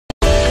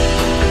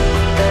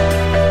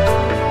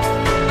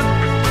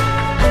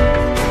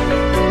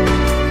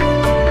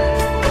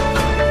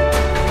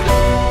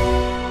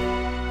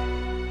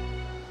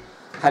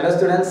Hello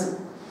students,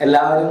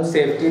 എല്ലാവരും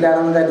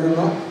സേഫ്റ്റിയിലാണെന്ന്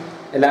കരുതുന്നു.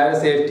 എല്ലാവരും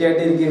സേഫ്റ്റി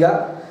ആയിട്ട് ഇരിക്കുക.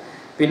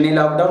 പിന്നെ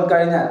ലോക്ക്ഡൗൺ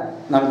കഴിഞ്ഞാൽ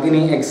നമുക്കിനി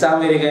എക്സാം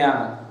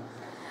വരികയാണ്.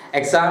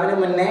 എക്സാമിന്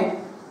മുന്നേ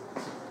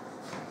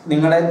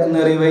നിങ്ങളെ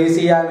റിവൈസ്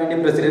ചെയ്യാൻ വേണ്ടി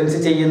പ്രസിഡൻസി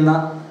ചെയ്യുന്ന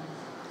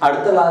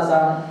അടുത്ത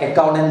ക്ലാസ്സാണ്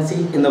അക്കൗണ്ടൻസി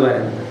എന്ന്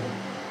പറയുന്നത്.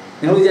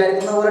 നിങ്ങൾ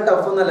വിചാരിക്കുന്ന പോലെ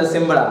ടഫ് ഒന്നുമല്ല,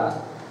 സിമ്പിളാണ്.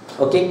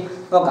 ഓക്കെ,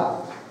 നോക്കാം.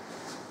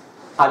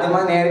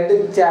 ആദ്യമായി നേരിട്ട്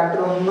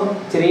ചാപ്റ്റർ ഒന്നും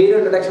ചെറിയൊരു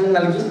ഇൻട്രൊഡക്ഷൻ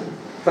നൽകി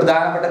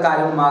പ്രധാനപ്പെട്ട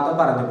കാര്യങ്ങൾ മാത്രം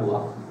പറഞ്ഞു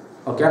പോവാം.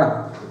 ഓക്കെ ആണോ?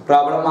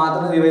 പ്രോബ്ലം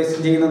മാത്രം റിവൈസ്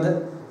ചെയ്യുന്നത്,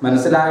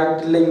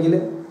 മനസ്സിലായിട്ടില്ലെങ്കിൽ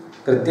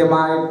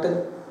കൃത്യമായിട്ട്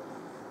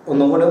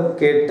ഒന്നും കൂടെ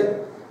കേട്ട്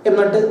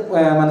എന്നിട്ട്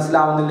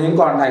മനസ്സിലാവുന്നില്ലെങ്കിൽ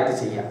കോൺടാക്ട്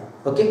ചെയ്യാം.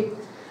 ഓക്കെ,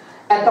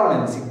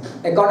 അക്കൗണ്ടൻസി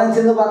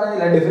എന്ന്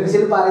പറഞ്ഞാൽ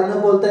ഡെഫിനിഷനിൽ പറയുന്നത്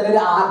പോലെ തന്നെ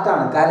ഒരു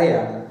ആർട്ടാണ്,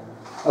 കലയാണ്.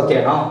 ഓക്കെ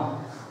ആണോ?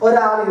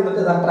 ഒരാൾ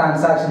ഇരുന്നിട്ട്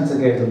ട്രാൻസാക്ഷൻസ്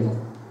ഒക്കെ എഴുതുന്നു,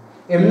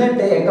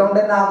 എന്നിട്ട്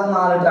അക്കൗണ്ടന്റ്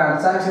ആകുന്ന ആൾ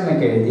ട്രാൻസാക്ഷൻ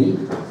ഒക്കെ എഴുതി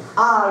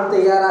ആ ആൾ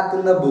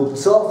തയ്യാറാക്കുന്ന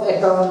ബുക്സ് ഓഫ്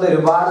അക്കൗണ്ട്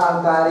ഒരുപാട്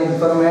ആൾക്കാരെ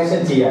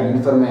ഇൻഫർമേഷൻ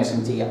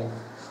ചെയ്യാം.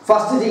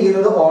 ഫസ്റ്റ്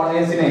ചെയ്യുന്നത്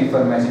ഓണേഴ്സിനെ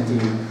ഇൻഫർമേഷൻ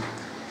ചെയ്യുന്നു.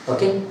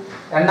 ഓക്കെ,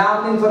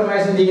 രണ്ടാമത്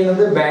ഇൻഫർമേഷൻ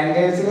ചെയ്യുന്നത്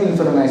ബാങ്കേഴ്സിന്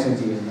ഇൻഫർമേഷൻ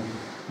ചെയ്യുന്നു.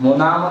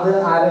 മൂന്നാമത്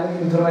ആരും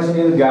ഇൻഫർമേഷൻ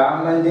ചെയ്യുന്നു,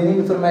 ഗവൺമെന്റിന്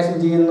ഇൻഫർമേഷൻ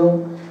ചെയ്യുന്നു.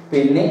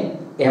 പിന്നെ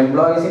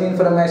എംപ്ലോയീസിന്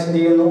ഇൻഫർമേഷൻ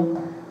ചെയ്യുന്നു.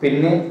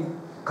 പിന്നെ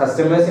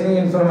കസ്റ്റമേഴ്സിന്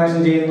ഇൻഫർമേഷൻ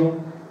ചെയ്യുന്നു.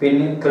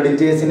 പിന്നെ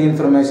ക്രെഡിറ്റേഴ്സിന്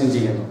ഇൻഫർമേഷൻ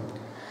ചെയ്യുന്നു.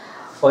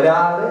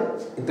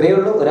 ഇത്രയേ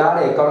ഉള്ളൂ. ഒരാൾ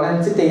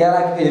അക്കൗണ്ടൻസി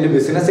തയ്യാറാക്കി കഴിഞ്ഞിട്ട്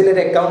ബിസിനസ്സിൽ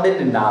ഒരു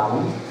അക്കൗണ്ടന്റ്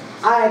ഉണ്ടാകും.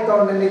 ആ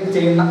അക്കൗണ്ടന്റ്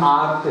ചെയ്യുന്ന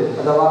ആർട്ട്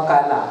അഥവാ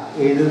കല,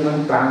 എഴുതുന്ന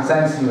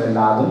ട്രാൻസാക്ഷനും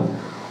എല്ലാതും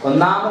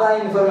ഒന്നാമതായി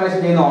ഇൻഫർമേഷൻ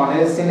ചെയ്യുന്ന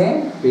ഓണേഴ്സിനെ,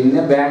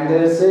 പിന്നെ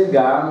bankers,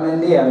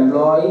 government,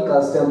 employee,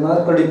 customer,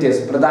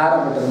 creditors,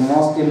 പ്രധാനപ്പെട്ടത്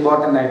മോസ്റ്റ്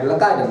ഇമ്പോർട്ടൻ്റ് ആയിട്ടുള്ള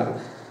കാര്യങ്ങൾ.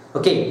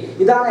 ഓക്കെ,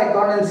 ഇതാണ്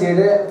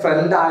അക്കൗണ്ടൻസിയുടെ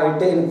ഫ്രണ്ട്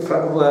ആയിട്ട്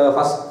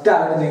ഫസ്റ്റ്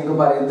ആയിട്ട് നിങ്ങൾക്ക്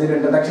പറയുന്ന ഒരു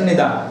ഇൻട്രൊഡക്ഷൻ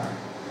ഇതാണ്.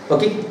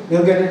 ഓക്കെ,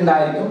 നിങ്ങൾക്ക്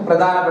കേട്ടിട്ടുണ്ടായിരിക്കും,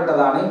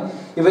 പ്രധാനപ്പെട്ടതാണ്.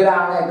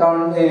 ഇവരാണ്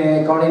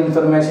അക്കൗണ്ട്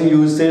ഇൻഫർമേഷൻ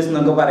യൂസേഴ്സ്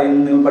എന്നൊക്കെ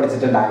പറയുന്നത് നിങ്ങൾ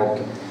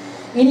പഠിച്ചിട്ടുണ്ടായിരിക്കും.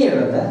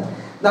 ഇനിയുള്ളത്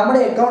നമ്മുടെ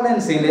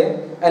അക്കൗണ്ടൻസിയിൽ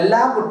എല്ലാ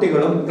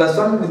കുട്ടികളും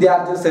 +1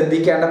 വിദ്യാർത്ഥികൾ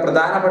ശ്രദ്ധിക്കേണ്ട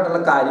പ്രധാനപ്പെട്ട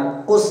കാര്യം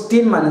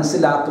ക്വസ്റ്റ്യൻ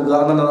മനസ്സിലാക്കുക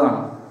എന്നുള്ളതാണ്.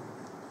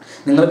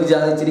 നിങ്ങൾ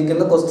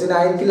വിചാരിച്ചിരിക്കുന്ന ക്വസ്റ്റ്യൻ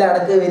ആയിരിക്കില്ല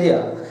ഇടയ്ക്ക് വരിക,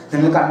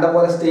 നിങ്ങൾ കണ്ട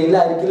പോലെ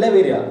സ്റ്റൈലിലായിരിക്കില്ല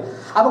വരിക.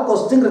 അപ്പോൾ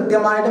ക്വസ്റ്റ്യൻ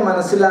കൃത്യമായിട്ട്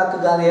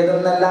മനസ്സിലാക്കുക,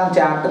 ഏതെന്നെല്ലാം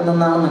ചാപ്റ്ററിൽ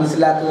നിന്നാണ്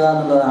മനസ്സിലാക്കുക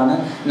എന്നുള്ളതാണ്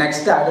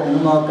നെക്സ്റ്റ് ആയിട്ട്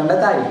നിങ്ങൾ നോക്കേണ്ട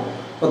കാര്യം.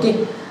 ഓക്കെ,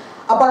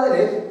 അപ്പോൾ അതിൽ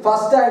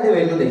ഫസ്റ്റ് ആയിട്ട്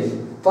വരുന്നത്,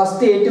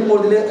 ഫസ്റ്റ് ഏറ്റവും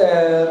കൂടുതൽ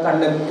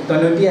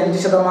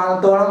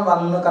 95%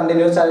 വന്ന്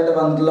കണ്ടിന്യൂസ് ആയിട്ട്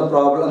വന്നിട്ടുള്ള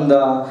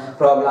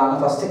പ്രോബ്ലമാണ്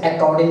ഫസ്റ്റ്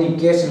അക്കൗണ്ടിങ്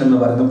ഇക്വേഷൻ എന്ന്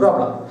പറയുന്ന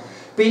പ്രോബ്ലം.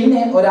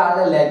 പിന്നെ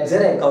ഒരാളുടെ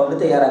ലെഡ്ജർ അക്കൗണ്ട്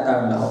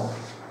തയ്യാറാക്കാനുണ്ടാവും.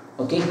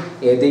 ഓക്കെ,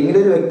 ഏതെങ്കിലും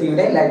ഒരു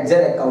വ്യക്തിയുടെ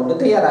ലെഡ്ജർ അക്കൗണ്ട്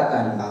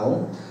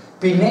തയ്യാറാക്കാനുണ്ടാവും.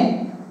 പിന്നെ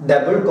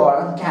double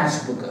column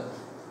cash book.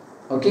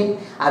 Okay,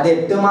 അത്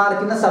 8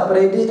 മാർക്കിന്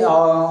സെപ്പറേറ്റ്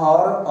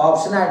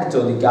ഓപ്ഷൻ ആയിട്ട്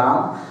ചോദിക്കാം,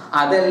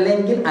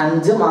 അതല്ലെങ്കിൽ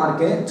 5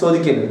 മാർക്കിന്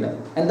ചോദിക്കലുണ്ട്.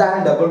 എന്താണ്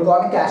ഡബിൾ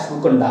കോളം ക്യാഷ്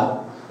ബുക്ക് ഉണ്ടാവും.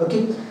 ഓക്കെ,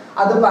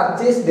 അത്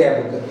പർച്ചേസ് ഡേ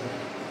ബുക്ക്.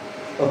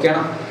 ഓക്കെ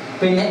ആണോ?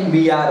 പിന്നെ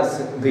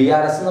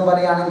BRS എന്ന്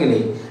പറയുകയാണെങ്കിൽ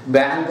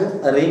ബാങ്ക്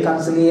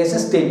റീകൺസിലിയേഷൻ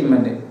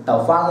സ്റ്റേറ്റ്മെന്റ്.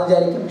 ടഫാണെന്ന്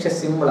വിചാരിക്കും, പക്ഷെ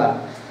സിമ്പിളാണ്.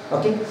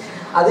 ഓക്കെ,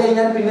 അത്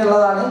കഴിഞ്ഞാൽ പിന്നെ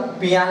ഉള്ളതാണ്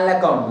P&L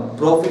account,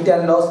 profit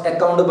and loss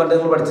account. പണ്ട്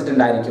നിങ്ങൾ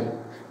പഠിച്ചിട്ടുണ്ടായിരിക്കും.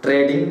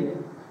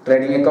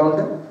 Trading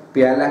account,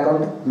 P&L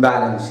account,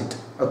 balance sheet.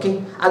 Okay,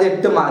 അത്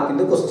 8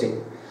 മാർക്കിന്റെ ക്വസ്റ്റ്യൻ.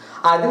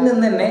 അതിൽ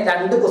നിന്ന് തന്നെ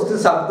 2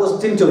 ക്വസ്റ്റ്യൻ സബ്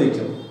ക്വസ്റ്റ്യൻ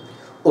ചോദിക്കും.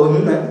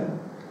 ഒന്ന്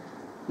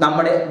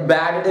നമ്മുടെ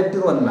ബാഡ് ഡെപ്റ്റ്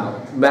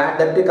വന്നാവും, ബാഡ്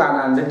ഡെപ്റ്റ്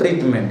കാണാണ്ട്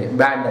ട്രീറ്റ്മെന്റ്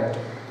ബാഡ് ഡെപ്റ്റ്.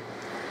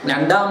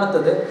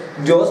 രണ്ടാമത്തത്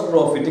ഗ്രോസ്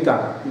പ്രോഫിറ്റ്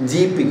കാണാം,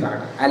 GP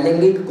കാണാം,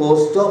 അല്ലെങ്കിൽ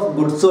കോസ്റ്റ് ഓഫ്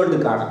ഗുഡ്സ് സോൾഡ്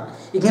കാണാം.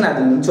 ഇങ്ങനെ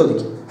അതിൽ നിന്നും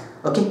ചോദിക്കും.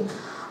 ഓക്കെ,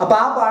 അപ്പോൾ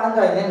ആ പാഠം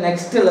കഴിഞ്ഞ്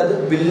നെക്സ്റ്റ് ഉള്ളത്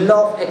ബിൽ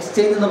ഓഫ്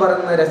എക്സ്ചേഞ്ച് എന്ന്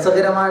പറയുന്ന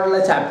രസകരമായിട്ടുള്ള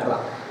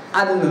ചാപ്റ്ററാണ്.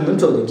 അതിൽ നിന്നും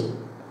ചോദിക്കും.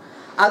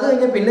 അത്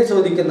കഴിഞ്ഞ് പിന്നെ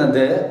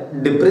ചോദിക്കുന്നത്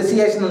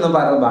ഡിപ്രിസിയേഷൻ എന്ന്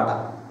പറയുന്ന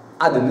പാഠം,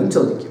 അതിൽ നിന്നും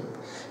ചോദിക്കും.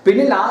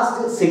 പിന്നെ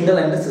ലാസ്റ്റ് സിംഗിൾ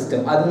എൻഡ്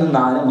സിസ്റ്റം, അതിൽ നിന്ന്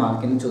 4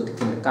 മാർക്കിന്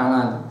ചോദിക്കുന്നത്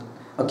കാണാൻ.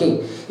 ഓക്കെ,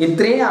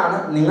 ഇത്രയാണ്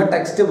നിങ്ങൾ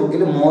ടെക്സ്റ്റ്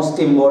ബുക്കിൽ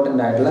മോസ്റ്റ്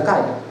ഇമ്പോർട്ടൻ്റ് ആയിട്ടുള്ള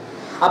കാര്യം.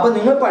 അപ്പോൾ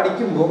നിങ്ങൾ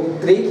പഠിക്കുമ്പോൾ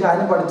ഇത്രയും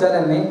കാര്യം പഠിച്ചാൽ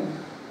തന്നെ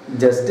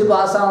ജസ്റ്റ്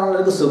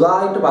പാസ്സാവാനുള്ളവർക്ക്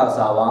സുഖമായിട്ട്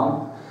പാസ്സാവാം,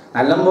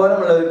 നല്ലപോലെ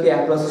ഉള്ളവർക്ക്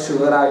A+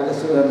 ഷുഗറായിട്ട്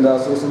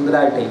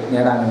സുന്ദരമായിട്ട്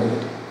നേടാൻ വേണ്ടി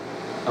പറ്റും.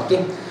 ഓക്കെ,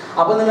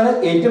 അപ്പോൾ നിങ്ങൾ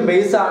ഏറ്റവും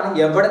ബേസാണ്.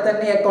 എവിടെ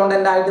തന്നെ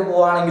അക്കൗണ്ടൻ്റ് ആയിട്ട്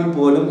പോവുകയാണെങ്കിൽ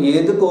പോലും,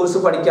 ഏത് കോഴ്സ്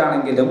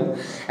പഠിക്കുകയാണെങ്കിലും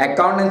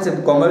അക്കൗണ്ടൻസി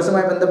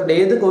കൊമേഴ്സുമായി ബന്ധപ്പെട്ട്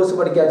ഏത് കോഴ്സ്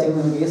പഠിക്കുകയാണെങ്കിൽ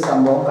നിങ്ങൾക്ക് ഈ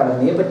സംഭവം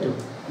കടന്നേ പറ്റും,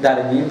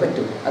 ഇതറിഞ്ഞേ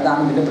പറ്റും. അതാണ്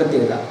ഇതിൻ്റെ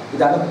പ്രത്യേകത.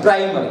 ഇതാണ്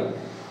പ്രൈമറി.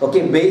 Okay,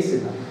 base.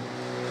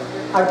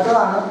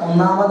 അടുത്തതാണ്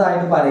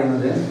ഒന്നാമതായിട്ട്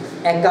പറയുന്നത്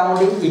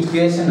അക്കൗണ്ടിങ്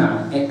ഇക്വേഷൻ ആണ്.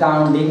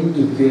 അക്കൗണ്ടിങ്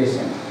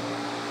ഇക്വേഷൻ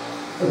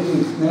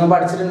നിങ്ങൾ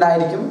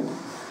പഠിച്ചിട്ടുണ്ടായിരിക്കും.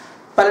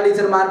 പല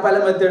ടീച്ചർമാർ പല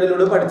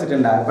മെത്തേഡിലൂടെ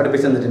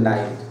പഠിപ്പിച്ചു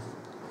തന്നിട്ടുണ്ടായിരിക്കും.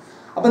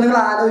 അപ്പോൾ നിങ്ങൾ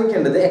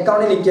ആലോചിക്കേണ്ടത്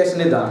അക്കൗണ്ടിങ്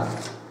ഇക്വേഷൻ ഇതാണ്.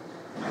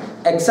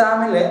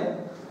 എക്സാമിൽ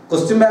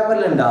ക്വസ്റ്റ്യൻ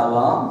പേപ്പറിൽ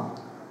ഉണ്ടാവാം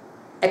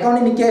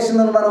അക്കൗണ്ടിങ് ഇക്വേഷൻ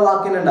എന്ന് പറയുന്ന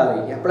വാക്കിനുണ്ടാവുക.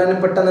 അപ്പോൾ തന്നെ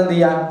പെട്ടെന്ന് എന്ത്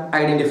ചെയ്യാം,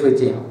 ഐഡന്റിഫൈ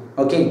ചെയ്യാം.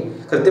 ഓക്കെ,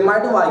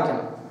 കൃത്യമായിട്ട്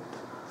വായിക്കണം.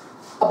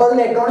 അപ്പോൾ അതിൽ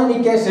അക്കൗണ്ടിങ്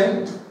ഇക്വേഷൻ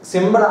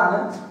സിമ്പിളാണ്.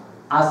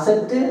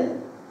 Asset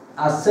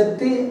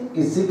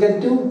is equal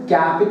to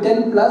capital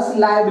plus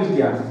liability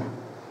ആണ്.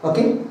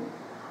 ഓക്കെ,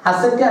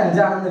 അസറ്റ് 5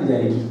 ആണെന്ന്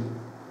വിചാരിക്കും,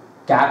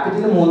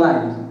 ക്യാപിറ്റൽ 3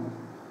 ആയിരിക്കും,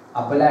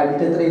 അപ്പോൾ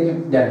ലയബിലിറ്റി എത്രയായിരിക്കും?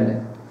 2.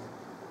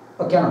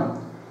 ഓക്കെ ആണോ?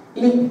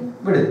 ഇനി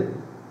ഇവിടെ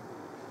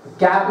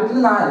ക്യാപിറ്റൽ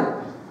 4,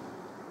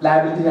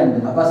 ലയബിലിറ്റി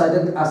 2. അപ്പോൾ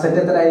അസറ്റ്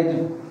എത്ര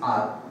ആയിരിക്കും?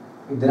 6.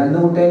 ഇത്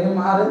 2 കൂട്ടിയാലും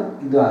 6,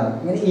 ഇത് 6.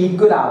 ഇങ്ങനെ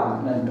ഈക്വൽ ആവണം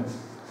രണ്ടും.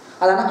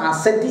 അതാണ്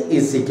asset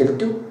is equal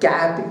to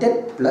capital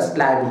plus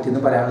liability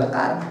എന്ന് പറയാനുള്ള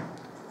കാരണം.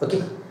 ഓക്കെ,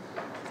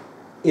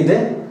 ഇത്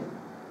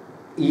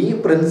ഈ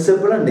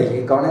പ്രിൻസിപ്പിൾ ഉണ്ട്.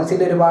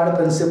 അക്കൗണ്ടൻസിയിൽ ഒരുപാട്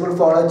പ്രിൻസിപ്പിൾ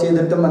ഫോളോ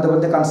ചെയ്തിട്ടും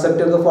അതുപോലത്തെ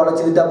കൺസെപ്റ്റൊക്കെ ഫോളോ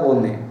ചെയ്തിട്ടാണ്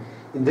പോകുന്നത്.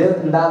 ഇത്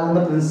ഉണ്ടാകുന്ന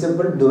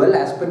principle dual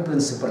aspect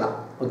പ്രിൻസിപ്പിളാണ്.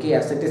 Okay,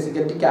 asset is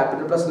equal to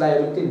capital plus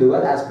liability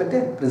dual aspect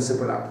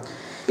പ്രിൻസിപ്പിളാണ്.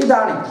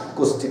 ഇതാണ്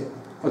ക്വസ്റ്റ്യൻ.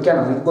 ഓക്കെ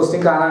ആണോ? നിങ്ങൾക്ക്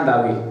ക്വസ്റ്റ്യൻ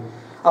കാണാണ്ടാവേ.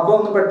 അപ്പോൾ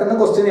ഒന്ന് പെട്ടെന്ന്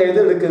ക്വസ്റ്റ്യൻ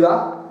എഴുതെടുക്കുക.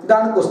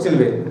 ഇതാണ് ക്വസ്റ്റ്യൻ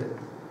വരുന്നത്.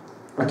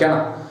 ഓക്കെ ആണോ?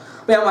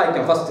 അപ്പോൾ ഞാൻ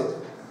വായിക്കാം. First,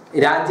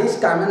 Rajesh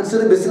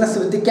commenced business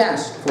with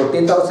cash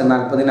 40,000,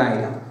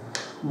 40,000.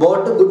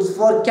 Boat goods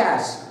for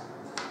cash,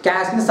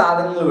 ക്യാഷിന്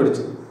സാധനങ്ങൾ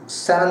മേടിച്ചു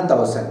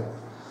 7,000.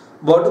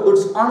 ബോട്ട്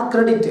ഗുഡ്സ് ഓൺ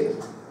ക്രെഡിറ്റ്,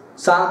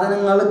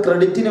 സാധനങ്ങൾ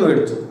ക്രെഡിറ്റിന്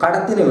മേടിച്ചു,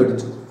 കടത്തിന്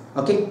മേടിച്ചു.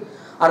 ഓക്കെ,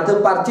 അടുത്ത്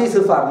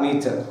പർച്ചേസ്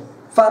ഫർണിച്ചർ,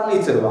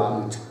 ഫർണിച്ചർ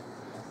വാങ്ങിച്ചു.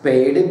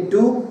 Paid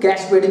to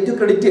cash, paid to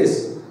creditors,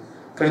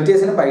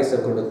 ക്രെഡിറ്റേഴ്സിന് പൈസ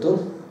കൊടുത്തു.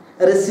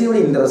 റിസീവ്ഡ്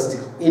ഇൻട്രസ്റ്റ്,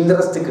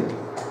 ഇൻട്രസ്റ്റ് കിട്ടി.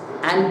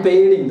 ആൻഡ്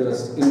പെയ്ഡ്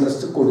ഇൻട്രസ്റ്റ്,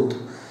 ഇൻട്രസ്റ്റ് കൊടുത്തു.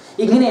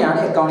 ഇങ്ങനെയാണ്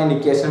അക്കൗണ്ടിങ്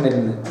ഇക്വേഷൻ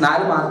വരുന്നത്.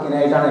 4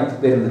 മാർക്കിനായിട്ടാണ്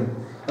വരുന്നത്.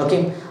 ഓക്കെ,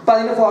 അപ്പോൾ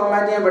അതിൻ്റെ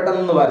ഫോർമാറ്റ് ഞാൻ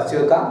പെട്ടെന്ന് വരച്ച്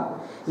വെക്കാം.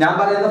 ഞാൻ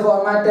പറയുന്ന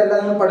ഫോർമാറ്റ് എല്ലാം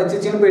നിങ്ങൾ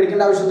പഠിച്ചു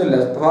പേടിക്കേണ്ട ആവശ്യമൊന്നുമില്ല.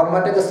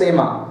 ഫോർമാറ്റൊക്കെ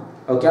സെയിമാണ്.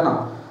 ഓക്കെ ആണോ?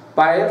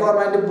 പഴയ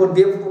ഫോർമാറ്റ്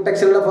പുതിയ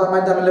ടെക്സ്റ്റിലുള്ള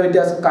ഫോർമാറ്റ് തമ്മിലുള്ള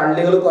വ്യത്യാസം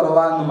കള്ളികൾ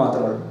കുറവാണെന്ന്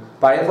മാത്രമേ ഉള്ളൂ.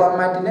 പഴയ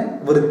ഫോർമാറ്റിന്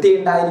വൃത്തി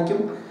ഉണ്ടായിരിക്കും.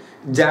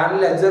 ജേണൽ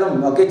ലെജറും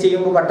ഒക്കെ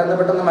ചെയ്യുമ്പോൾ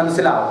പെട്ടെന്ന്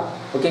മനസ്സിലാവും.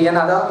 ഓക്കെ, ഞാൻ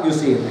അതാണ്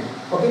യൂസ് ചെയ്യുന്നത്.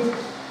 ഓക്കെ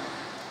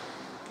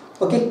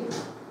ഓക്കെ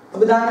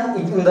അപ്പോൾ ഇതാണ്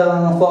എന്താ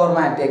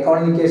ഫോർമാറ്റ്.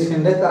 അക്കൗണ്ടിങ്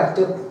ഇക്വേഷൻ്റെ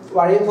കറക്റ്റ്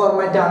പഴയ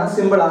ഫോർമാറ്റാണ്,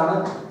 സിമ്പിളാണ്,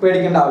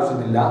 പേടിക്കേണ്ട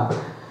ആവശ്യമൊന്നുമില്ല.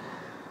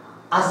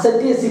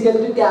 Asset is equal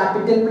to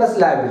capital plus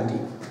liability,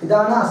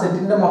 ഇതാണ്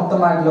അസറ്റിൻ്റെ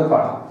മൊത്തമായിട്ടുള്ള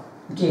കോളം.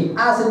 ഓക്കെ,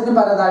 ആ അസറ്റിന്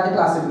പലതായിട്ട്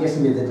ക്ലാസിഫിക്കേഷൻ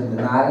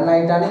ചെയ്തിട്ടുണ്ട്.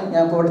 4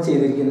 ഞാൻ ഇപ്പോൾ ഇവിടെ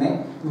ചെയ്തിരിക്കുന്നത്.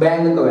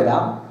 ബാങ്കൊക്കെ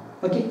വരാം.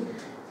 Okay,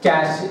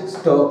 cash,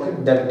 stock,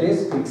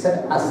 debtors,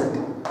 fixed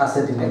asset,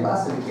 അസറ്റിൻ്റെ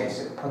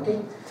classification. Okay,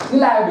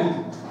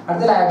 liability,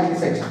 അടുത്ത liability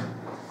section,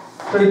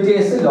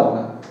 creditors, loan.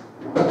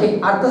 Okay,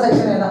 അടുത്ത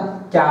സെക്ഷൻ ഏതാ?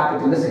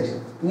 ക്യാപിറ്റലിൻ്റെ സെക്ഷൻ.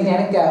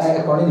 ഇങ്ങനെയാണ്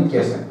അക്കൗണ്ടിങ്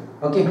ഇക്വേഷൻ.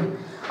 ഓക്കെ,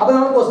 അപ്പോൾ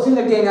നമ്മൾ ക്വസ്റ്റ്യൻ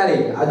കിട്ടി കഴിഞ്ഞാലേ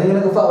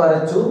അതിങ്ങനെ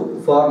വരച്ചു,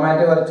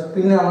 ഫോർമാറ്റ് വരച്ചു.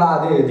 പിന്നെ നമ്മൾ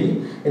ആദ്യം എഴുതി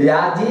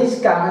Rajesh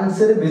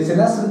commenced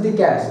business with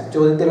cash.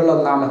 ചോദ്യത്തിലുള്ള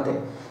ഒന്നാമത്തെ,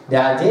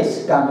 Rajesh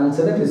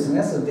commenced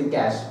business with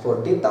cash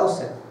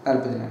 40,000,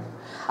 40,000.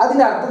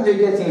 അതിൻ്റെ അർത്ഥം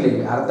ചോദിക്കുകയെങ്കിൽ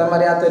അർത്ഥം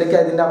അറിയാത്തവർക്ക്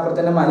അതിൻ്റെ അപ്പുറത്ത്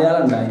തന്നെ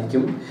മലയാളം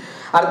ഉണ്ടായിരിക്കും.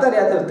 അർത്ഥം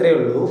അറിയാത്ത ഇത്രയേ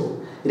ഉള്ളൂ.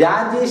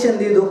 രാജേഷ്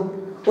എന്ത് ചെയ്തു?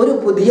 ഒരു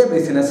പുതിയ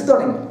ബിസിനസ്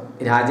തുടങ്ങി.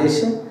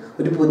 രാജേഷ്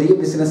ഒരു പുതിയ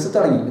ബിസിനസ്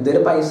തുടങ്ങി. ഇതൊരു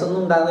പൈസ ഒന്നും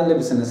ഉണ്ടാകുന്നില്ല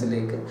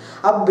ബിസിനസ്സിലേക്ക്.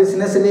 ആ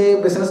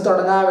ബിസിനസ്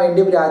തുടങ്ങാൻ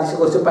വേണ്ടി രാജേഷ്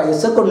കുറച്ച്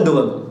പൈസ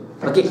കൊണ്ടുവന്നു.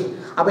 ഓക്കെ,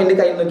 അപ്പോൾ എൻ്റെ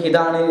കയ്യിൽ നോക്കി,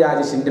 ഇതാണ്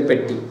രാജേഷിൻ്റെ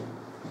പെട്ടി,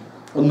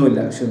 ഒന്നുമില്ല,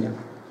 ശൂന്യം.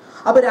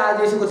 അപ്പോൾ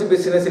രാജേഷ് കുറച്ച്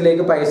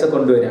ബിസിനസ്സിലേക്ക് പൈസ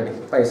കൊണ്ടുവരികയാണ്.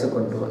 പൈസ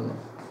കൊണ്ടുവന്നു.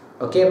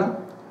 ഓക്കെ ആണോ?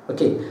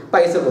 ഓക്കെ,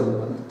 പൈസ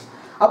കൊണ്ടുവന്നു.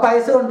 ആ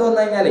പൈസ കൊണ്ടുവന്നു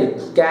കഴിഞ്ഞാൽ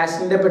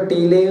ക്യാഷിൻ്റെ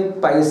പെട്ടിയിൽ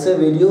പൈസ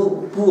വരികയോ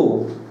പോവോ?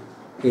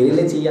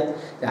 വരില്ല ചെയ്യുക.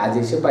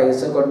 രാജേഷ് പൈസ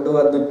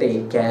കൊണ്ടുവന്നിട്ടേ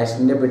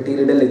ക്യാഷിൻ്റെ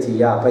പെട്ടിയിലിടല്ലേ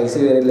ചെയ്യുക, പൈസ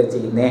വരില്ല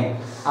ചെയ്യുന്നേ.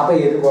 അപ്പോൾ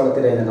ഏത്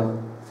കോളത്തിൽ എഴുതണം?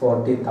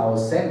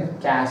 40,000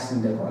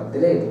 ക്യാഷിൻ്റെ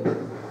കോളത്തിൽ എഴുതി.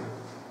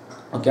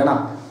 ഓക്കെ ആണോ?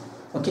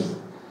 ഓക്കെ,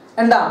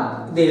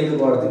 രണ്ടാമത് ഇത് ഏത്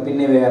കോളത്തിൽ?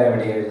 പിന്നെ വേറെ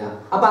എവിടെ എഴുതാം?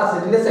 അപ്പോൾ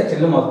അസറ്റിൻ്റെ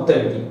സെക്ഷനിൽ മൊത്തം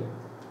എഴുതി.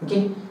 ഓക്കെ,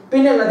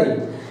 പിന്നെ ഉള്ളത്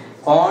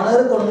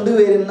ഓണർ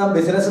കൊണ്ടുവരുന്ന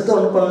ബിസിനസ്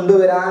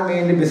കൊണ്ടുവരാൻ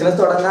വേണ്ടി, ബിസിനസ്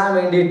തുടങ്ങാൻ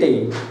വേണ്ടിയിട്ടേ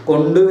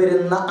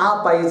കൊണ്ടുവരുന്ന ആ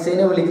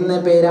പൈസേനെ വിളിക്കുന്ന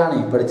പേരാണ്,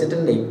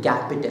 പഠിച്ചിട്ടുണ്ട്,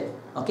 ക്യാപിറ്റൽ.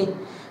 ഓക്കെ,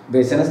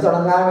 ബിസിനസ്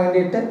തുടങ്ങാൻ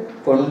വേണ്ടിയിട്ട്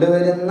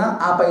കൊണ്ടുവരുന്ന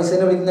ആ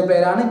പൈസേനെ വിളിക്കുന്ന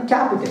പേരാണ്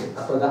ക്യാപിറ്റൽ.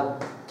 അപ്പോൾ ഇതാ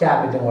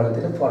ക്യാപിറ്റൽ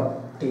കോളത്തിൽ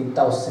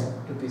 40,000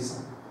 റുപ്പീസ്.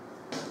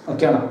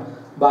 ഓക്കെ ആണോ?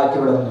 ബാക്കി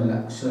ഇവിടെ ഒന്നുമില്ല,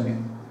 ശൂന്യം.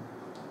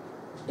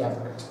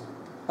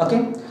 ഓക്കെ,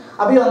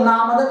 അപ്പോൾ ഈ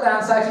ഒന്നാമത്തെ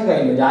ട്രാൻസാക്ഷൻ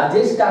കഴിഞ്ഞു.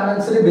 Rajesh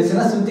commenced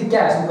business with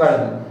cash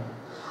കഴിഞ്ഞു.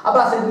 അപ്പോൾ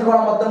അസറ്റിന്റെ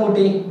കോളം മൊത്തം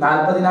കൂട്ടി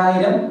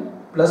 40,000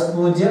 പ്ലസ്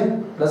 0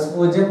 പ്ലസ്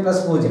 0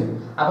 പ്ലസ് 0.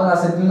 അപ്പോൾ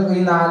അസറ്റിന്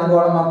ഈ 4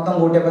 കോളം മൊത്തം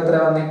കൂട്ടിയപ്പോൾ എത്ര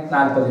വന്നേ?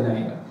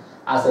 40,000.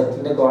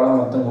 അസറ്റിന്റെ കോളം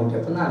മൊത്തം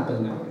കൂട്ടിയപ്പോൾ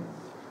 40,000.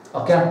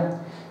 ഓക്കെ,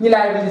 ഇനി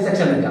ലയബിലിറ്റി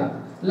സെക്ഷൻ എടുക്കാം.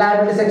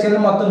 ലയബിലിറ്റി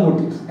സെക്ഷനിൽ മൊത്തം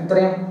കൂട്ടി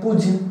എത്രയാണ്?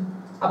 0.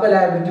 അപ്പോൾ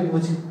ലയബിലിറ്റി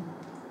 0.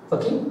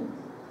 ഓക്കെ,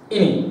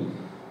 ഇനി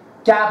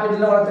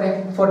ക്യാപിറ്റലിന്റെ കോളം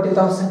എത്രയാണ്?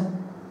 40,000.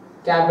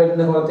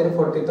 ക്യാപിറ്റലിന്റെ കോളത്തിൽ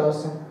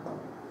 40,000.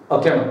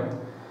 ഓക്കെ ആണോ?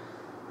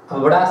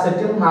 ഇവിടെ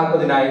അസറ്റും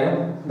 40,000.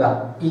 ഇതാ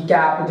ഈ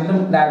ക്യാപിറ്റലും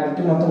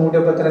ലയബിലിറ്റി മൊത്തം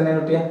കൂട്ടിയപ്പോൾ എത്ര തന്നെ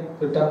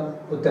കിട്ടുക?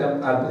 ഉത്തരം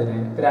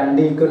 40,000.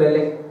 2 ഈക്വൽ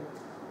അല്ലേ?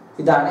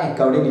 ഇതാണ്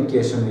അക്കൗണ്ടിങ്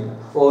ഇക്വേഷൻ വരിക.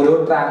 ഓരോ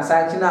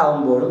ട്രാൻസാക്ഷൻ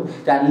ആവുമ്പോഴും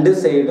 2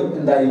 സൈഡും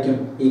എന്തായിരിക്കും?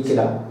 ഈക്വൽ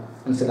ആവും.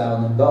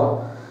 മനസ്സിലാവുന്നുണ്ടോ?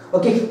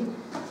 Okay,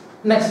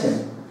 next,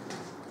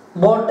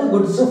 boat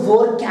goods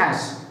for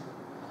cash.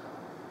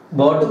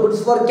 Boat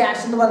goods for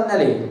cash എന്ന്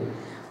പറഞ്ഞാലേ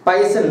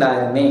പൈസ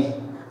ഉണ്ടായിരുന്നേ,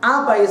 ആ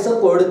പൈസ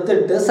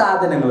കൊടുത്തിട്ട്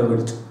സാധനങ്ങൾ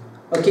മേടിച്ചു.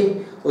 ഓക്കെ,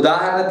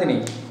 ഉദാഹരണത്തിന്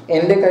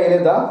എൻ്റെ കയ്യിൽ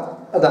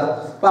അതാ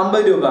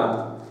 50 രൂപ ആണ്.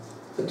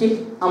 ഓക്കെ,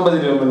 50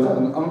 രൂപ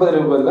ഉണ്ടായിരുന്നു. 50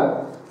 രൂപ അല്ല,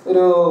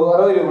 ഒരു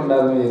 60 രൂപ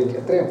ഉണ്ടായിരുന്നു വിചാരിക്കും.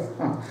 എത്രയോ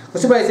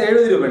കുറച്ച് പൈസ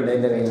 70 രൂപ ഉണ്ട്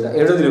എൻ്റെ കയ്യിൽ.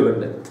 70 രൂപ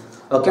ഉണ്ട്.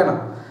 ഓക്കെ ആണോ?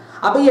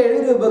 അപ്പോൾ 7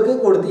 രൂപക്ക്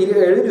കൊടുത്ത്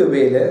 7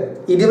 രൂപയിൽ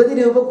 20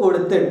 രൂപ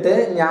കൊടുത്തിട്ട്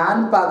ഞാൻ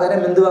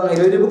പകരം എന്ത് വാങ്ങാം?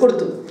 20 രൂപ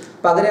കൊടുത്തു.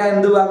 പകരം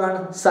എന്ത് വാങ്ങാണ്?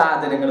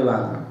 സാധനങ്ങൾ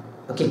വാങ്ങണം.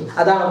 ഓക്കെ,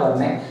 അതാണ്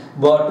പറഞ്ഞത്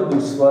ബോട്ട്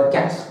ഗുഡ്സ് ഫോർ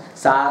ക്യാഷ്.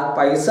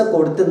 പൈസ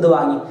കൊടുത്ത് എന്ത്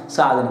വാങ്ങി?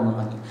 സാധനങ്ങൾ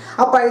വാങ്ങി.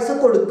 ആ പൈസ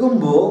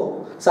കൊടുക്കുമ്പോൾ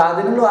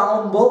സാധനങ്ങൾ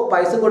വാങ്ങുമ്പോൾ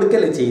പൈസ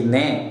കൊടുക്കല്ലേ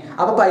ചെയ്യുന്നേ.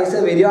 അപ്പോൾ പൈസ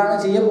വരികയാണോ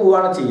ചെയ്യുക,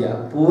 പോവുകയാണോ ചെയ്യുക?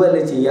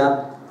 പോവല്ലേ ചെയ്യുക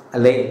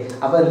അല്ലേ?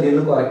 അപ്പോൾ എന്ത്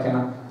ചെയ്യുന്നു?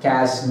 കുറയ്ക്കണം.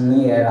 ക്യാഷിൽ നിന്ന്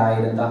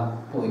 7000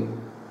 പോയി.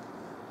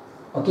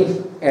 ഓക്കെ,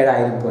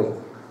 7000 പോയി.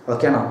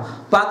 ഓക്കെ ആണോ?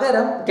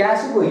 പകരം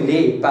ക്യാഷ്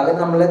പോയില്ലേ, പകരം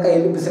നമ്മളെ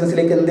കയ്യിൽ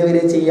ബിസിനസ്സിലേക്ക് എന്ത്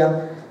വരിക ചെയ്യാം?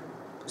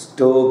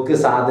 സ്റ്റോക്ക്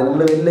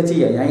സാധനങ്ങൾ വരില്ല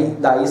ചെയ്യുക. ഞാൻ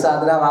ഈ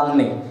സാധനം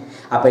വാങ്ങുന്നേ,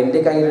 അപ്പം എൻ്റെ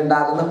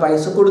കയ്യിലുണ്ടാകുന്ന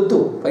പൈസ കൊടുത്തു,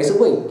 പൈസ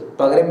പോയി.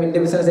 പകരം എൻ്റെ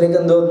ബിസിനസ്സിലേക്ക്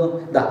എന്ത് വന്നു?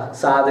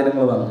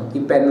 സാധനങ്ങൾ വന്നു. ഈ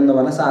പെണ്ണെന്ന്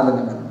പറഞ്ഞ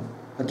സാധനം വന്നു.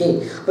 ഓക്കെ,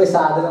 അപ്പോൾ ഈ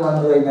സാധനം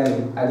വന്നു കഴിഞ്ഞാൽ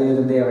അത്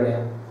വരുന്നത്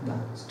എവിടെയാണ്?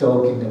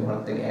 സ്റ്റോക്കിൻ്റെ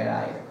പുറത്തിൽ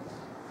 7000.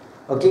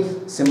 ഓക്കെ,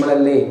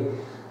 സിമ്പിളല്ലേ?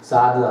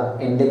 സാധ്യത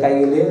എൻ്റെ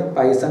കയ്യിൽ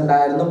പൈസ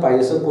ഉണ്ടായിരുന്നു,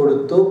 പൈസ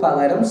കൊടുത്തു,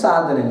 പകരം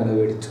സാധനങ്ങൾ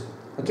മേടിച്ചു.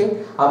 ഓക്കെ,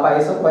 ആ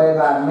പൈസ പോയ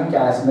കാരണം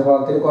ക്യാഷിൻ്റെ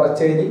കുളത്തിൽ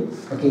കുറച്ച് എഴുതി.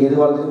 ഓക്കെ, ഏത്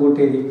കുളത്തിൽ കൂട്ടി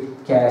എഴുതി?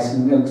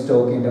 ക്യാഷിൻ്റെ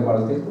സ്റ്റോക്കിൻ്റെ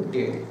കുളത്തിൽ കൂട്ടി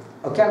എഴുതി.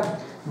 ഓക്കെ,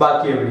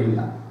 ബാക്കി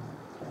എവിടെയില്ല.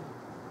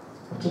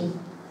 ഓക്കെ,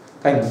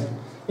 കഴിഞ്ഞു.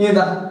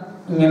 ഇതാ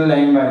ഇങ്ങനെ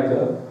ലൈൻ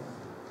വരയ്ക്കുക,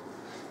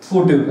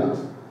 കൂട്ടി വെക്കുക.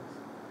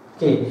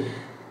 ഓക്കെ,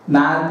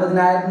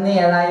 40,000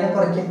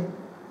 7000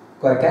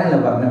 കുറയ്ക്കാനല്ല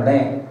പറഞ്ഞു ഇവിടെ.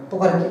 ഇപ്പോൾ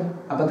കുറയ്ക്കാം.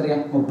 അപ്പോൾ എത്രയാ?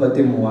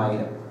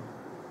 33,000.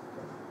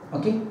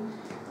 ഓക്കെ,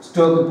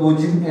 സ്റ്റോക്ക്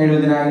 0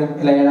 70,000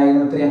 അല്ല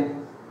 7000 എത്രയാ?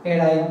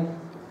 7000.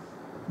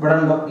 ഇവിടെ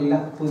ഉണ്ടോ? ഇല്ല.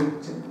 0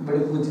 ഇവിടെ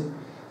 0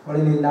 ഇവിടെ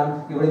നിന്നില്ല,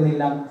 ഇവിടെ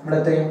നിന്നില്ല. ഇവിടെ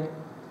എത്രയാ?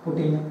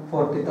 കൂട്ടി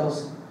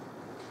 40,000.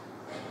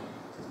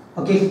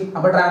 ഓക്കെ,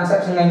 അപ്പോൾ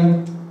ട്രാൻസാക്ഷൻ കഴിഞ്ഞു.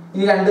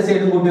 ഇനി രണ്ട്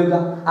സൈഡും കൂട്ടി വെക്കുക.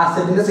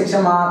 അസറ്റിന്റെ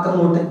സെക്ഷൻ മാത്രം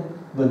കൂട്ട്.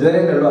 ഇതുവരെ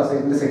ഉള്ളൂ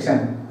അസറ്റിന്റെ സെക്ഷൻ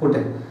കൂട്ട്.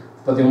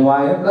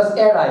 33,000 പ്ലസ്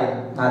 7000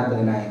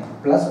 40,000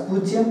 പ്ലസ്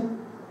 0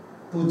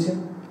 0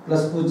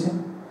 പ്ലസ് 0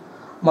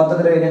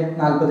 മൊത്തത്തിൽ വരെ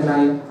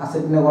 40,000.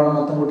 അസറ്റിന്റെ കോളം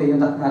മൊത്തം കൂട്ടി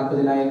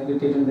 40,000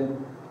 കിട്ടിയിട്ടുണ്ട്.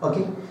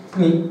 ഓക്കെ,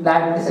 ഇനി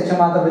ലയബിലിറ്റി സെക്ഷൻ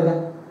മാത്രം എടുക്കുക.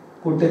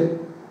 കൂട്ട്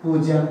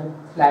 0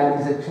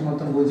 ലയബിലിറ്റി സെക്ഷൻ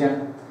മൊത്തം 0.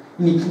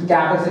 ഇനി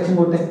ക്യാപിറ്റൽ സെക്ഷൻ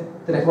കൂട്ട്.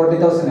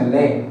 40,000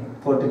 അല്ലേ?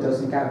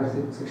 40,000 ക്യാപിറ്റൽ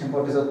സെക്ഷൻ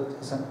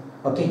 40,000.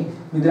 ഓക്കെ,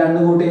 ഇത്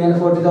രണ്ടും കൂട്ടി കഴിഞ്ഞാൽ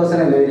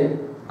 40,000 അല്ലേ വരെ?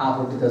 ആ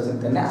 40,000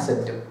 തന്നെ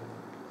അസറ്റ്.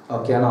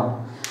 ഓക്കെ ആണോ?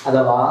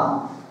 അഥവാ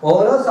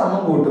ഓരോ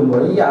സമം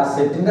കൂട്ടുമ്പോൾ ഈ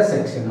അസറ്റിന്റെ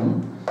സെക്ഷനും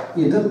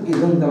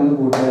ഇതും തമ്മിൽ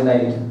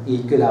കൂട്ടുന്നതായിരിക്കും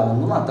ഈക്വൽ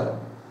ആവുന്നു മാത്രം.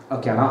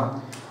 ഓക്കെ ആണോ?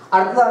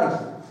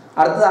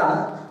 അടുത്തതാണ്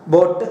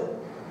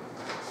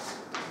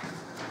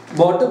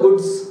ബോട്ട്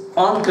ഗുഡ്സ്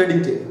ഓൺ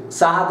ക്രെഡിറ്റ്.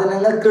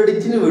 സാധനങ്ങൾ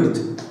ക്രെഡിറ്റിന്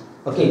മേടിച്ചു.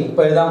 ഓക്കെ,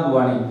 ഇപ്പോൾ എഴുതാൻ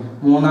പോവുകയാണെങ്കിൽ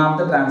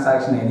മൂന്നാമത്തെ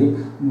ട്രാൻസാക്ഷൻ എഴുതി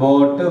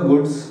boat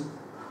goods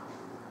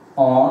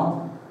on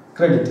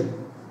credit.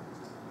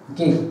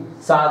 Okay,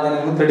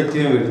 സാധനങ്ങൾ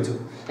ക്രെഡിറ്റിന് മേടിച്ചു.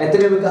 എത്ര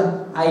രൂപയ്ക്ക്?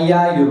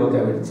 5,000 രൂപയ്ക്ക്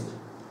മേടിച്ചു.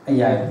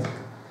 5,000.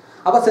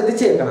 അപ്പോൾ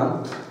ശ്രദ്ധിച്ചേക്കണം,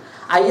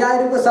 5,000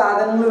 രൂപ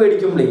സാധനങ്ങൾ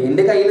മേടിക്കുമ്പോഴേ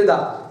എൻ്റെ കയ്യിൽ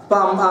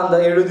ഇപ്പം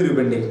 70 രൂപ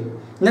ഉണ്ട്.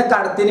 ഞാൻ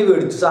കടത്തിന്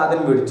മേടിച്ചു,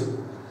 സാധനം മേടിച്ചു.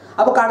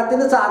 അപ്പോൾ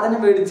കടത്തിന് സാധനം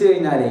മേടിച്ചു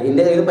കഴിഞ്ഞാൽ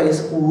എൻ്റെ കയ്യിൽ പൈസ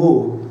പോവോ?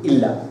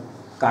 ഇല്ല.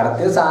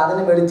 കടത്തിന്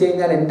സാധനം മേടിച്ചു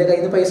കഴിഞ്ഞാൽ എൻ്റെ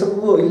കയ്യിൽ നിന്ന് പൈസ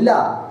പോവോ? ഇല്ല,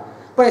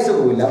 പൈസ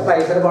പോവില്ല.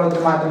 പൈസയുടെ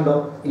കുളത്തിൽ മാറ്റമുണ്ടോ?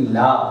 ഇല്ല.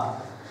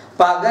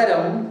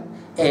 പകരം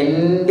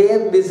എൻ്റെ